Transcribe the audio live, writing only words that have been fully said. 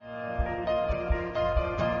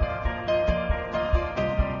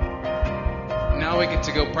now we get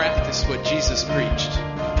to go practice what Jesus preached.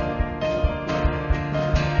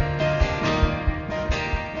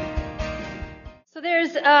 So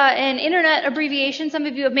there's an internet abbreviation some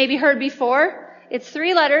of you have maybe heard before. It's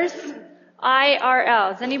 3 letters,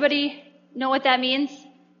 IRL. Does anybody know what that means?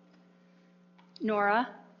 Nora?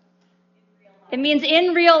 It means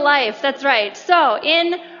in real life. That's right. So,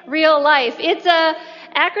 in real life. It's a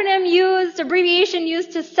abbreviation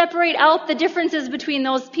used to separate out the differences between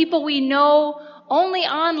those people we know only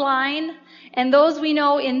online and those we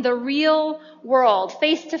know in the real world,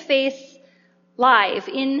 face-to-face, live,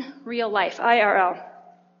 in real life, IRL.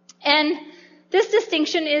 And this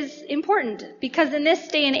distinction is important because in this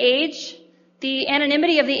day and age, the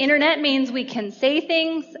anonymity of the internet means we can say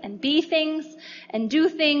things and be things and do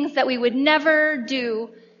things that we would never do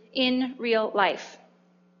in real life.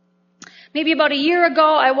 Maybe about a year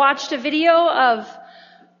ago, I watched a video of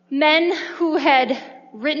men who had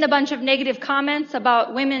written a bunch of negative comments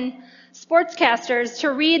about women sportscasters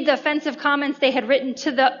to read the offensive comments they had written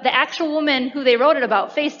to the actual woman who they wrote it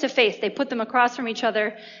about face to face. They put them across from each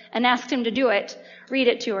other and asked him to do it, read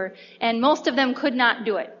it to her. And most of them could not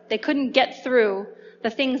do it. They couldn't get through the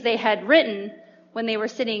things they had written when they were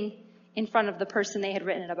sitting in front of the person they had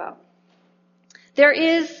written it about. There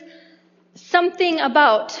is something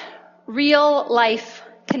about real life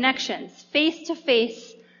connections, face to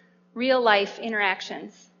face, real life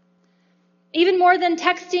interactions. Even more than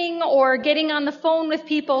texting or getting on the phone with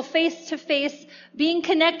people face to face, being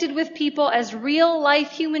connected with people as real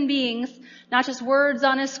life human beings, not just words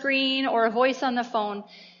on a screen or a voice on the phone,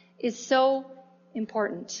 is so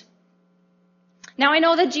important. Now I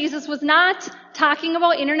know that Jesus was not talking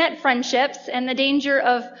about internet friendships and the danger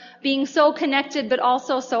of being so connected but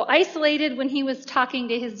also so isolated when he was talking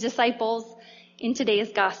to his disciples in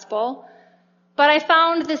today's gospel. But I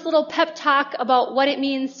found this little pep talk about what it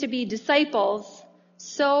means to be disciples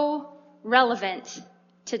so relevant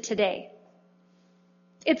to today.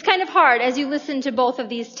 It's kind of hard as you listen to both of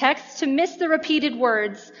these texts to miss the repeated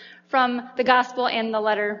words from the gospel and the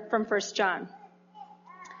letter from 1 John.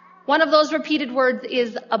 One of those repeated words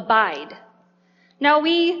is abide. Now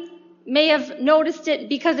we may have noticed it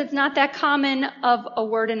because it's not that common of a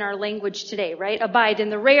word in our language today, right? Abide. In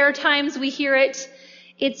the rare times we hear it,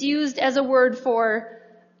 it's used as a word for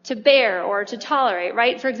to bear or to tolerate,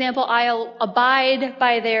 right? For example, I'll abide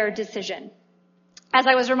by their decision. As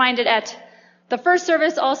I was reminded at the first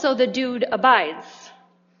service, also the dude abides,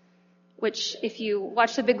 which if you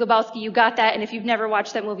watched The Big Lebowski, you got that, and if you've never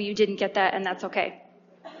watched that movie, you didn't get that, and that's okay.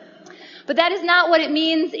 But that is not what it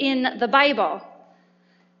means in the Bible.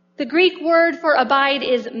 The Greek word for abide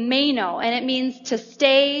is meno, and it means to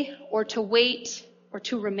stay or to wait or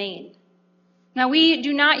to remain. Now, we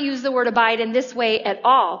do not use the word abide in this way at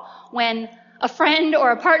all. When a friend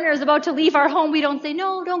or a partner is about to leave our home, we don't say,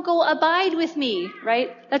 no, don't go abide with me,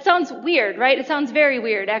 right? That sounds weird, right? It sounds very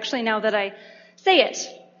weird, actually, now that I say it.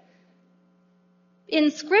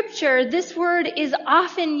 In Scripture, this word is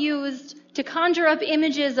often used to conjure up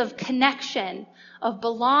images of connection, of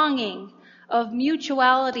belonging, of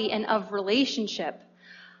mutuality, and of relationship.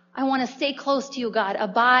 I want to stay close to you, God.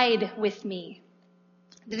 Abide with me.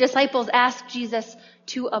 The disciples asked Jesus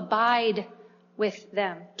to abide with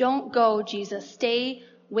them. Don't go, Jesus. Stay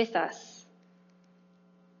with us.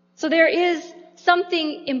 So there is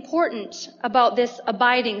something important about this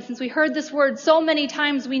abiding. Since we heard this word so many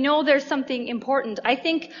times, we know there's something important. I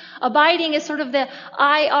think abiding is sort of the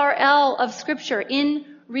IRL of Scripture. In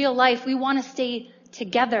real life, we want to stay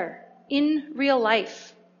together in real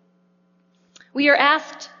life. We are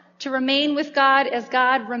asked to remain with God as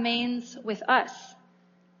God remains with us.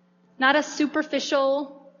 Not a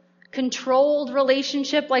superficial, controlled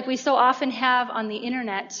relationship like we so often have on the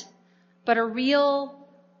internet, but a real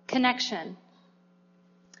connection.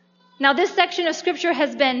 Now, this section of Scripture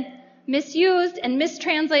has been misused and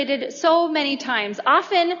mistranslated so many times,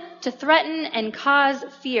 often to threaten and cause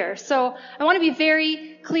fear. So I want to be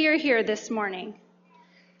very clear here this morning.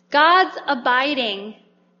 God's abiding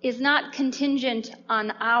is not contingent on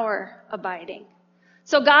our abiding.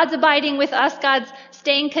 So God's abiding with us, God's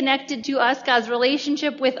staying connected to us, God's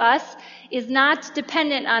relationship with us is not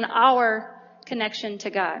dependent on our connection to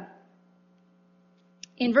God.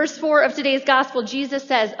 In verse 4 of today's gospel, Jesus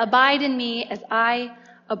says, abide in me as I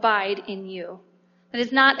abide in you. That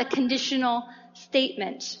is not a conditional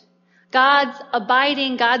statement. God's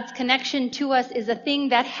abiding, God's connection to us is a thing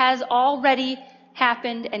that has already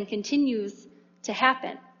happened and continues to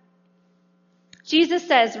happen. Jesus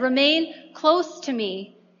says, remain close to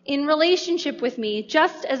me, in relationship with me,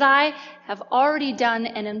 just as I have already done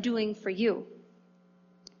and am doing for you.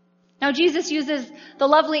 Now, Jesus uses the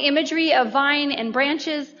lovely imagery of vine and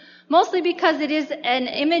branches mostly because it is an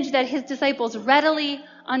image that his disciples readily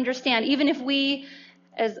understand, even if we,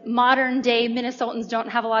 as modern-day Minnesotans, don't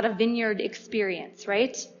have a lot of vineyard experience,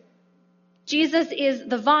 right? Jesus is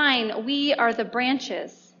the vine. We are the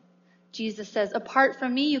branches. Jesus says, apart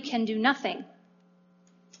from me, you can do nothing.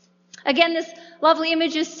 Again, this lovely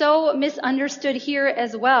image is so misunderstood here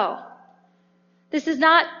as well. This is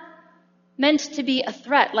not meant to be a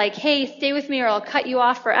threat, like, hey, stay with me or I'll cut you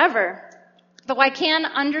off forever. Though I can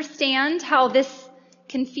understand how this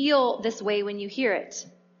can feel this way when you hear it.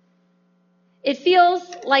 It feels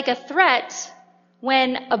like a threat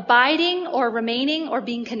when abiding or remaining or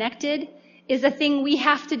being connected is a thing we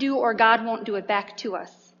have to do or God won't do it back to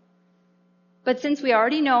us. But since we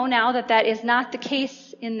already know now that that is not the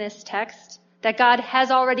case in this text, that God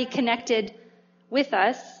has already connected with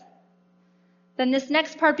us, then this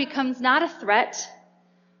next part becomes not a threat,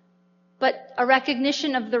 but a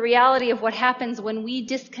recognition of the reality of what happens when we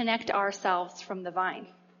disconnect ourselves from the vine.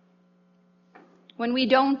 When we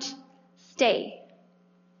don't stay.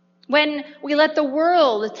 When we let the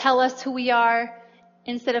world tell us who we are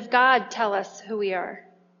instead of God tell us who we are.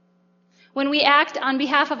 When we act on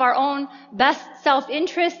behalf of our own best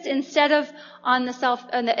self-interest instead of on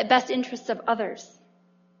the best interests of others.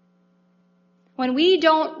 When we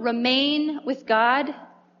don't remain with God,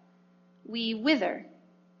 we wither.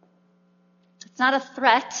 It's not a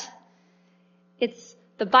threat. It's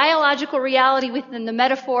the biological reality within the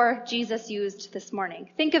metaphor Jesus used this morning.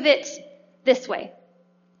 Think of it this way.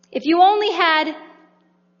 If you only had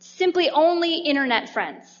simply only internet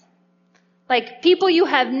friends, like people you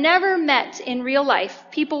have never met in real life,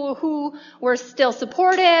 people who were still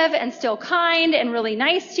supportive and still kind and really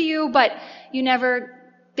nice to you, but they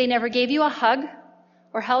never gave you a hug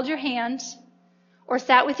or held your hand or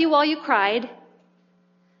sat with you while you cried,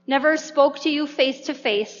 never spoke to you face to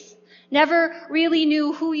face, never really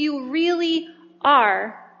knew who you really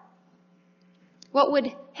are, what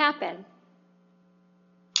would happen?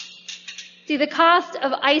 See, the cost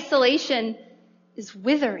of isolation is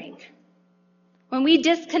withering. When we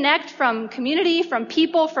disconnect from community, from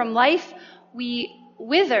people, from life, we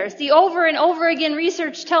wither. See, over and over again,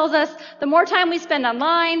 research tells us the more time we spend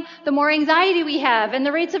online, the more anxiety we have, and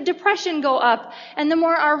the rates of depression go up, and the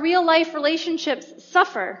more our real life relationships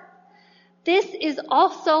suffer. This is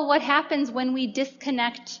also what happens when we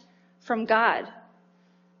disconnect from God.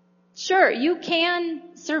 Sure, you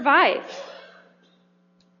can survive,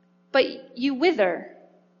 but you wither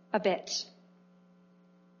a bit.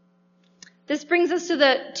 This brings us to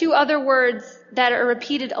the two other words that are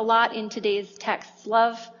repeated a lot in today's texts,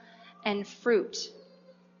 love and fruit.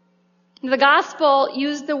 The gospel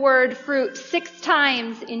used the word fruit 6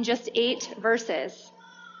 times in just 8 verses.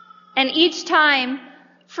 And each time,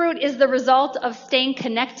 fruit is the result of staying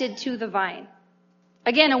connected to the vine.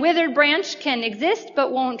 Again, a withered branch can exist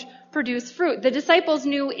but won't produce fruit. The disciples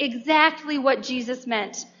knew exactly what Jesus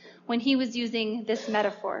meant when he was using this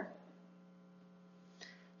metaphor.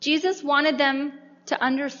 Jesus wanted them to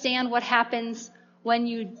understand what happens when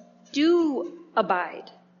you do abide.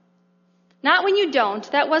 Not when you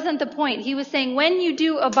don't. That wasn't the point. He was saying when you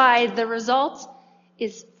do abide, the result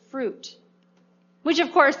is fruit. Which,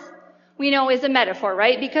 of course, we know is a metaphor,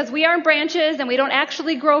 right? Because we aren't branches and we don't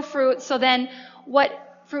actually grow fruit. So then what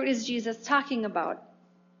fruit is Jesus talking about?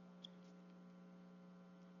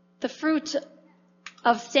 The fruit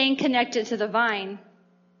of staying connected to the vine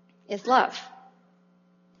is love.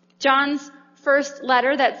 John's first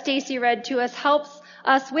letter that Stacy read to us helps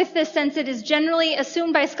us with this, since it is generally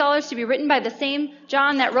assumed by scholars to be written by the same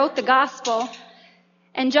John that wrote the gospel.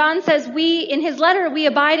 And John says in his letter, we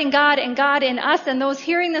abide in God and God in us. And those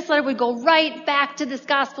hearing this letter would go right back to this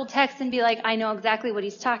gospel text and be like, I know exactly what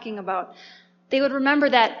he's talking about. They would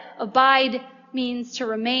remember that abide means to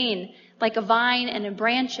remain like a vine and in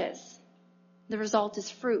branches. The result is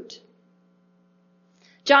fruit.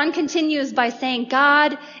 John continues by saying,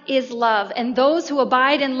 God is love, and those who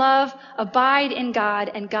abide in love abide in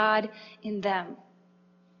God and God in them.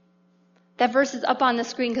 That verse is up on the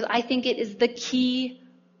screen because I think it is the key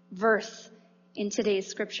verse in today's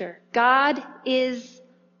scripture. God is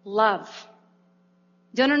love.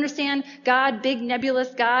 Don't understand God, big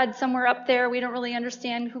nebulous God somewhere up there. We don't really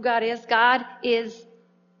understand who God is. God is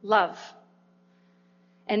love.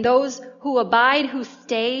 And those who abide, who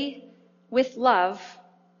stay with love,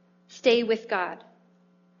 stay with God,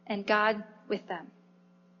 and God with them.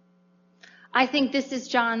 I think this is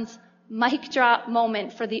John's mic drop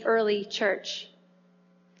moment for the early church.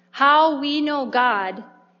 How we know God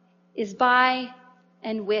is by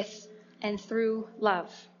and with and through love.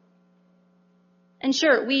 And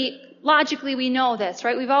sure, logically we know this,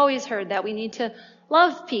 right? We've always heard that we need to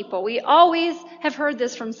love people. We always have heard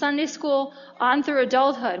this from Sunday school on through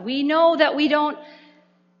adulthood. We know that we don't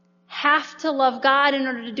have to love God in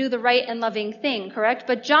order to do the right and loving thing, correct?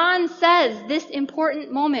 But John says this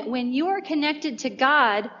important moment, when you are connected to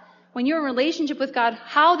God, when you're in relationship with God,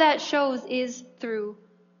 how that shows is through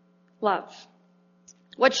love.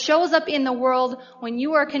 What shows up in the world when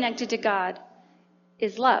you are connected to God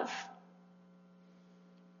is love.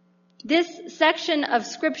 This section of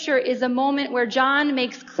Scripture is a moment where John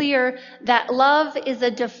makes clear that love is a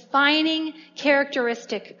defining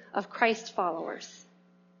characteristic of Christ followers.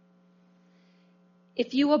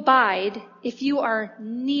 If you abide, if you are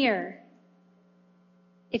near,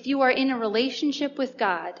 if you are in a relationship with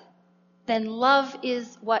God, then love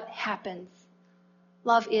is what happens.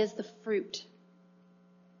 Love is the fruit.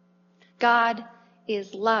 God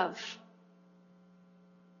is love.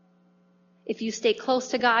 If you stay close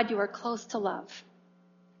to God, you are close to love.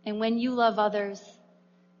 And when you love others,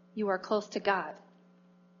 you are close to God.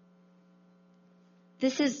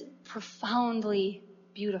 This is profoundly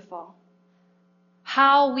beautiful.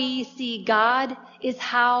 How we see God is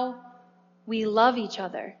how we love each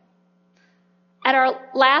other. At our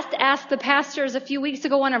last Ask the Pastors a few weeks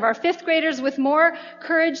ago, one of our 5th graders with more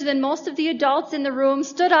courage than most of the adults in the room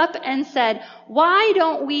stood up and said, "Why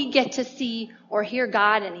don't we get to see or hear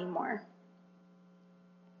God anymore?"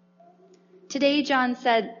 Today, John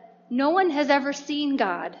said, no one has ever seen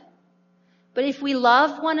God, but if we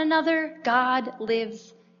love one another, God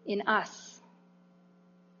lives in us.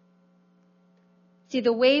 See,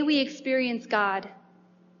 the way we experience God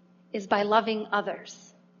is by loving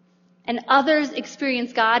others. And others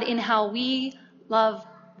experience God in how we love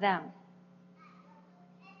them.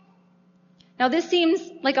 Now, this seems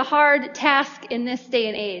like a hard task in this day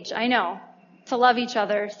and age. I know. To love each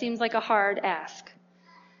other seems like a hard ask.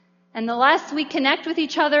 And the less we connect with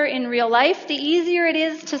each other in real life, the easier it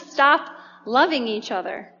is to stop loving each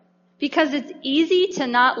other. Because it's easy to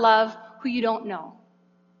not love who you don't know.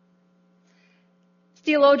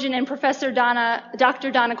 Theologian and Professor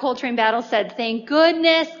Dr. Donna Coltrane Battle said, "Thank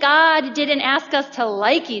goodness God didn't ask us to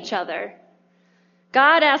like each other.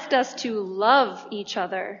 God asked us to love each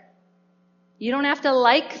other. You don't have to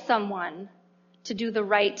like someone to do the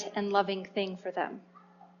right and loving thing for them."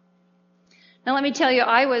 Now let me tell you,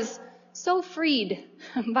 I was so freed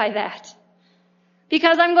by that.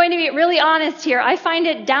 Because I'm going to be really honest here, I find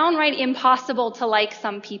it downright impossible to like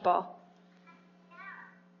some people.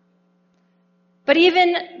 But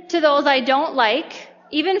even to those I don't like,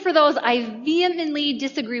 even for those I vehemently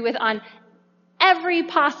disagree with on every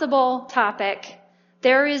possible topic,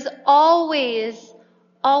 there is always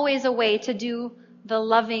a way to do the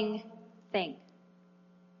loving thing.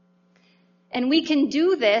 And we can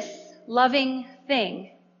do this loving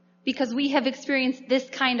thing because we have experienced this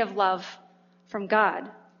kind of love from God.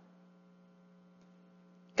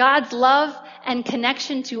 God's love and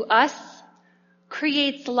connection to us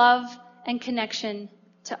creates love and connection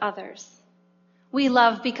to others. We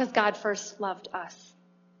love because God first loved us.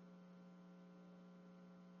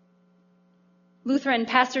 Lutheran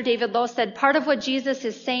Pastor David Lowe said, part of what Jesus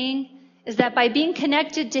is saying is that by being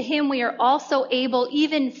connected to him, we are also able,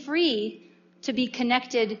 even free, to be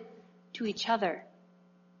connected to each other.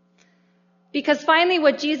 Because finally,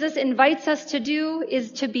 what Jesus invites us to do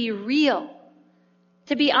is to be real.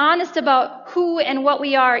 To be honest about who and what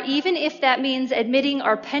we are, even if that means admitting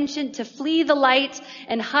our penchant to flee the light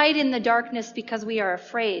and hide in the darkness because we are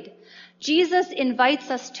afraid. Jesus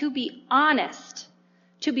invites us to be honest,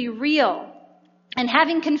 to be real. And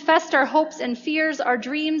having confessed our hopes and fears, our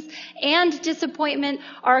dreams and disappointment,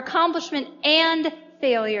 our accomplishment and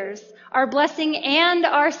failures, our blessing and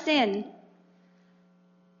our sin,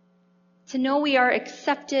 to know we are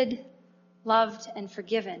accepted, loved, and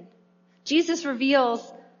forgiven. Jesus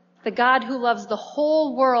reveals the God who loves the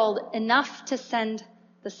whole world enough to send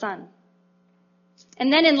the Son.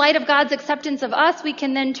 And then in light of God's acceptance of us, we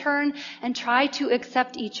can then turn and try to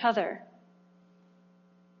accept each other.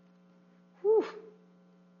 Whew.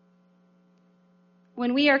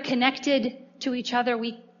 When we are connected to each other,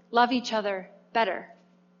 we love each other better.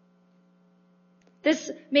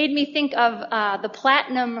 This made me think of the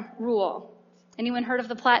platinum rule. Anyone heard of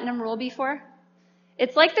the platinum rule before?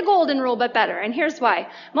 It's like the golden rule, but better. And here's why.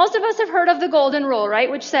 Most of us have heard of the golden rule, right?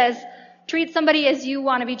 Which says, treat somebody as you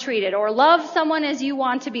want to be treated, or love someone as you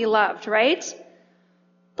want to be loved, right?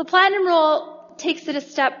 The platinum rule takes it a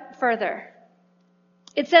step further.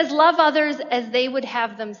 It says, love others as they would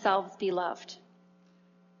have themselves be loved.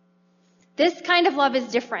 This kind of love is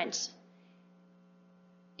different.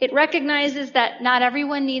 It recognizes that not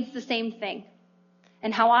everyone needs the same thing.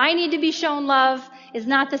 And how I need to be shown love is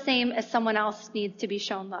not the same as someone else needs to be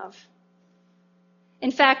shown love.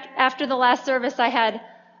 In fact, after the last service, I had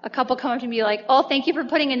a couple come up to me like, oh, thank you for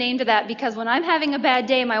putting a name to that, because when I'm having a bad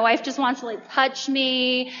day, my wife just wants to like touch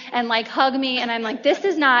me and like hug me, and I'm like, this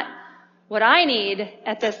is not what I need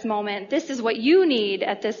at this moment. This is what you need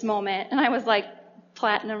at this moment. And I was like,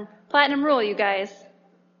 platinum rule, you guys.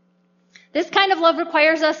 This kind of love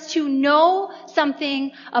requires us to know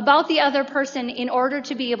something about the other person in order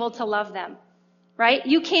to be able to love them, right?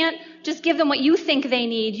 You can't just give them what you think they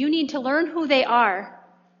need. You need to learn who they are,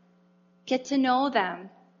 get to know them,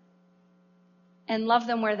 and love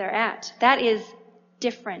them where they're at. That is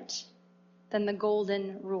different than the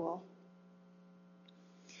golden rule.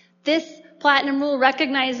 This platinum rule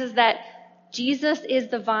recognizes that Jesus is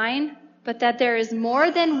the vine, but that there is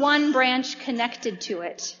more than one branch connected to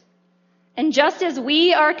it. And just as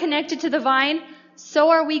we are connected to the vine, so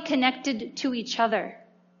are we connected to each other.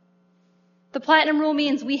 The platinum rule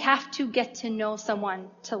means we have to get to know someone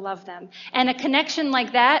to love them. And a connection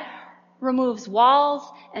like that removes walls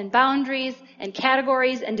and boundaries and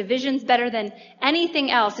categories and divisions better than anything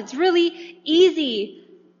else. It's really easy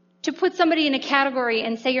to put somebody in a category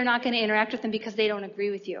and say you're not going to interact with them because they don't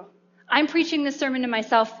agree with you. I'm preaching this sermon to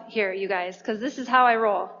myself here, you guys, because this is how I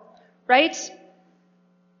roll, right?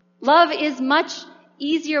 Love is much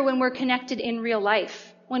easier when we're connected in real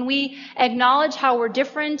life. When we acknowledge how we're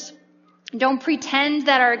different, don't pretend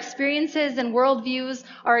that our experiences and worldviews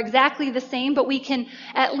are exactly the same, but we can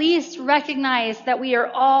at least recognize that we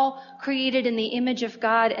are all created in the image of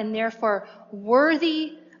God and therefore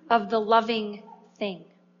worthy of the loving thing.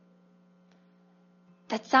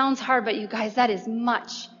 That sounds hard, but you guys, that is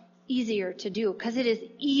much easier to do because it is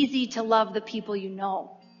easy to love the people you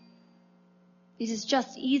know. It is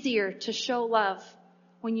just easier to show love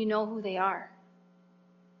when you know who they are.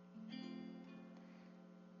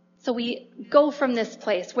 So we go from this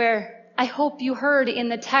place where I hope you heard in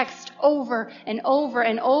the text over and over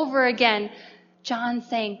and over again, John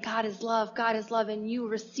saying, God is love, and you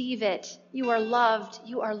receive it. You are loved,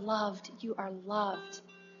 you are loved, you are loved.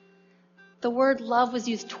 The word love was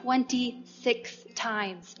used 26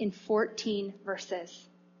 times in 14 verses.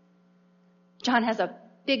 John has a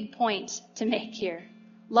big point to make here.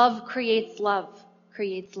 Love creates love,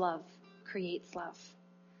 creates love, creates love.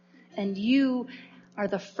 And you are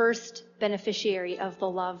the first beneficiary of the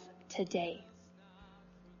love today.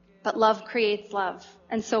 But love creates love.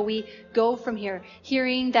 And so we go from here,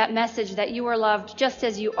 hearing that message that you are loved just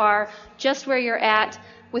as you are, just where you're at,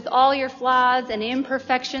 with all your flaws and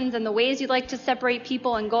imperfections and the ways you'd like to separate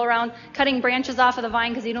people and go around cutting branches off of the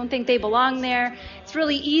vine because you don't think they belong there. It's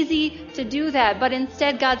really easy to do that. But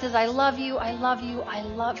instead, God says, I love you, I love you, I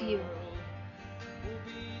love you.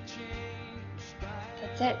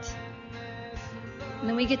 That's it. And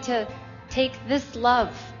then we get to take this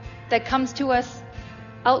love that comes to us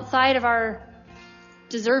outside of our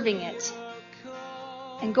deserving it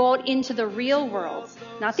and go out into the real world,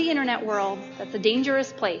 not the internet world, that's a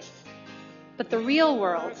dangerous place, but the real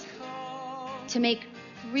world, to make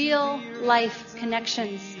real life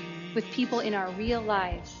connections with people in our real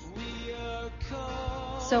lives.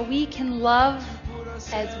 So we can love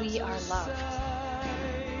as we are loved.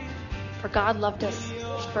 For God loved us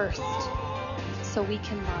first, so we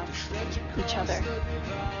can love each other.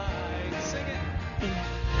 Amen.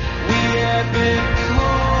 We have been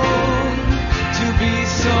called to be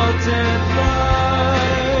salt and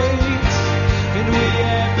light, and we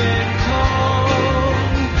have been called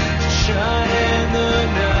to shine in the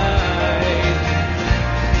night.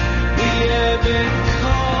 We have been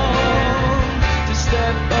called to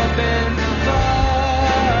step up and fight.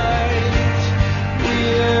 We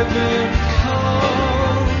have been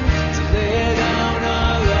called to lay down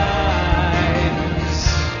our lives.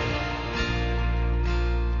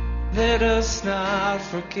 Let us not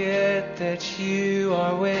forget that you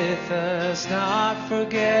are with us. Not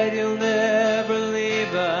forget you'll never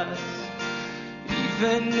leave us,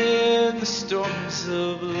 even in the storms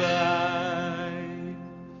of life.